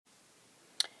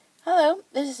Hello,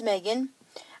 this is Megan.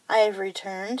 I have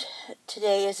returned.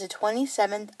 Today is the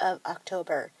 27th of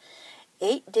October.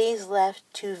 8 days left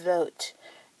to vote.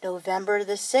 November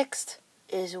the 6th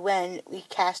is when we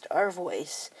cast our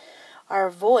voice.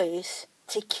 Our voice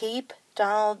to keep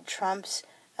Donald Trump's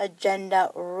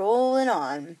agenda rolling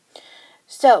on.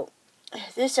 So,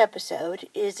 this episode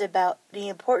is about the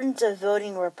importance of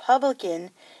voting Republican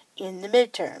in the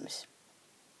midterms.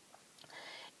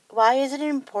 Why is it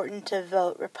important to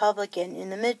vote Republican in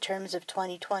the midterms of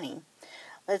 2020?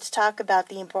 Let's talk about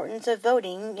the importance of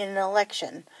voting in an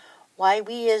election. Why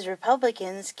we as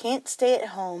Republicans can't stay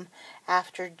at home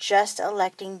after just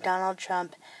electing Donald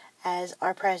Trump as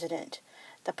our president.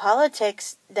 The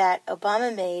politics that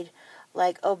Obama made,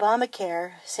 like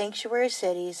Obamacare, sanctuary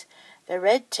cities, the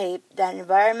red tape that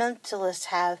environmentalists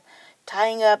have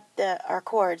tying up our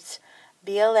courts,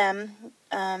 BLM,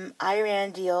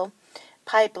 Iran deal,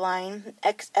 Pipeline,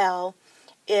 XL.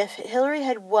 If Hillary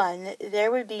had won, there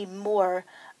would be more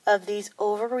of these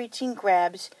overreaching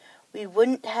grabs. We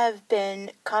wouldn't have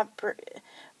been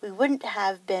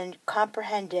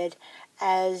comprehended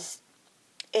as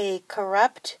a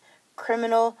corrupt,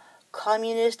 criminal,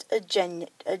 communist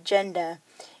agenda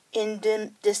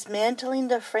in dismantling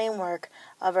the framework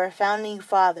of our founding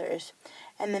fathers,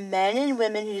 and the men and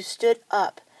women who stood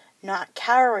up, not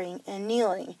cowering and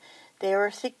kneeling. They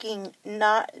were thinking,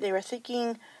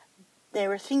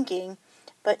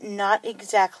 but not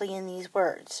exactly in these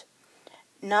words.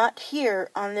 Not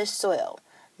here on this soil,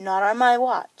 not on my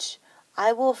watch.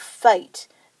 I will fight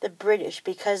the British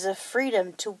because of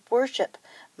freedom to worship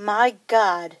my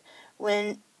God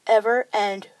whenever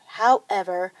and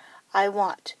however I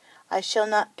want. I shall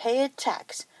not pay a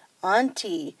tax on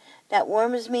tea that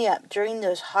warms me up during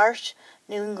those harsh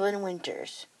New England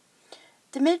winters.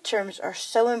 The midterms are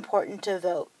so important to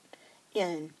vote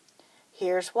in.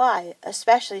 Here's why,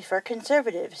 especially for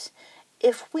conservatives.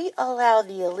 If we allow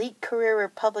the elite career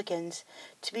Republicans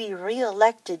to be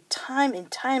re-elected time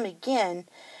and time again,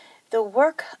 the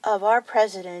work of our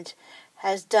president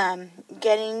has done,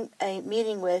 getting a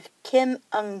meeting with Kim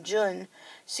Jong-un,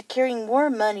 securing more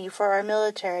money for our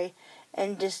military,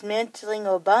 and dismantling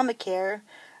Obamacare,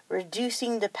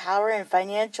 reducing the power and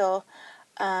financial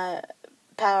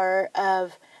power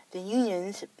of the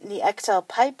unions, the XL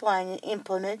pipeline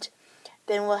implement,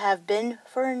 then will have been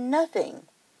for nothing.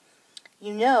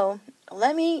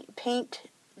 Let me paint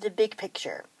the big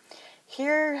picture.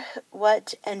 Here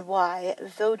what and why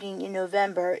voting in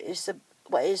November is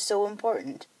what is so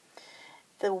important.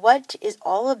 The what is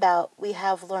all about we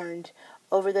have learned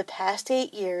over the past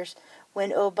 8 years when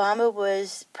Obama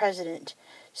was president.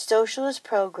 Socialist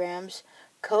programs,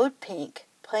 Code Pink,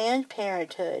 Planned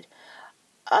Parenthood,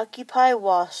 Occupy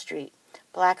Wall Street,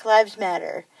 Black Lives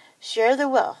Matter, Share the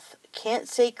Wealth, Can't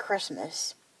Say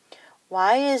Christmas.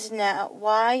 Why is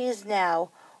now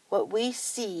what we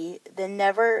see the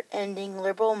never-ending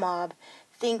liberal mob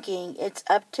thinking it's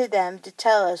up to them to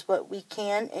tell us what we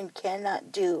can and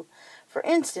cannot do? For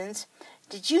instance,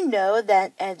 did you know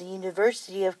that at the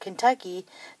University of Kentucky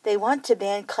they want to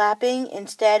ban clapping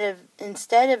instead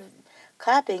of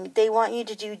clapping, they want you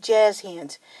to do jazz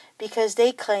hands because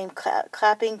they claim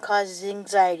clapping causes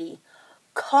anxiety.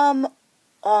 Come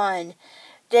on.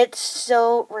 That's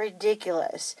so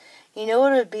ridiculous. You know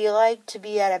what it would be like to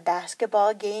be at a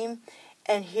basketball game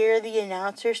and hear the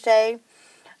announcer say,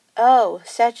 "Oh,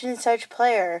 such and such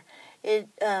player,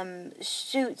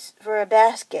 shoots for a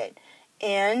basket,"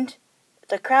 and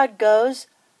the crowd goes,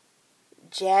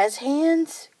 "Jazz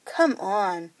hands? Come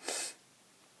on."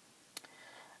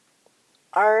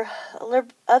 Our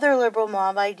other liberal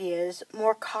mob ideas,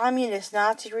 more communist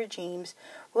Nazi regimes,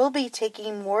 will be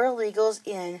taking more illegals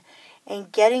in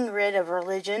and getting rid of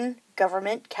religion,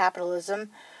 government,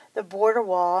 capitalism, the border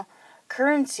wall,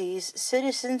 currencies,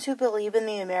 citizens who believe in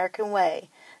the American way.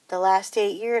 The last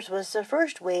 8 years was the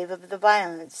first wave of the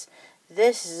violence.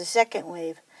 This is the second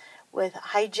wave, with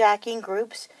hijacking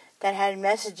groups that had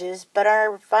messages but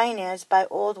are financed by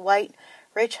old white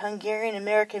rich Hungarian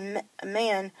American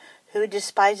man who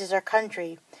despises our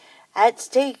country. At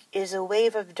stake is a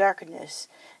wave of darkness,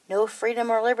 no freedom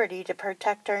or liberty to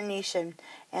protect our nation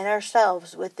and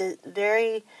ourselves with the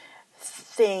very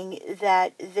thing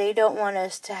that they don't want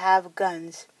us to have,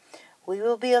 guns. We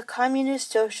will be a communist,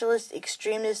 socialist,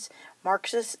 extremist,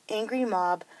 Marxist, angry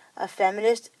mob, a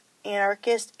feminist,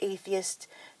 anarchist, atheist,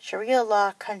 Sharia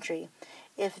law country.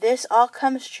 If this all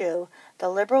comes true, the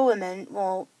liberal women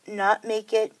will not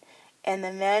make it, and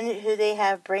the men who they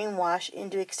have brainwashed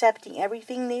into accepting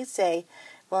everything they say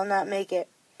will not make it.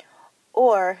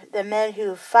 Or the men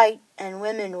who fight and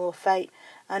women will fight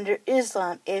Under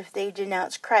Islam, if they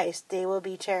denounce Christ, they will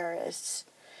be terrorists.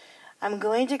 I'm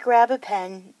going to grab a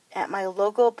pen at my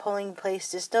local polling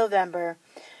place this November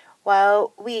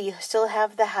while we still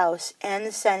have the House and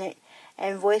the Senate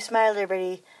and voice my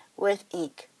liberty with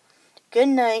ink. Good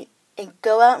night, and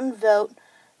go out and vote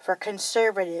for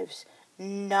conservatives,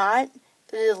 not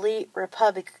the elite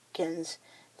Republicans.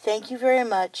 Thank you very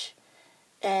much,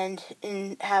 and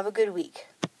have a good week.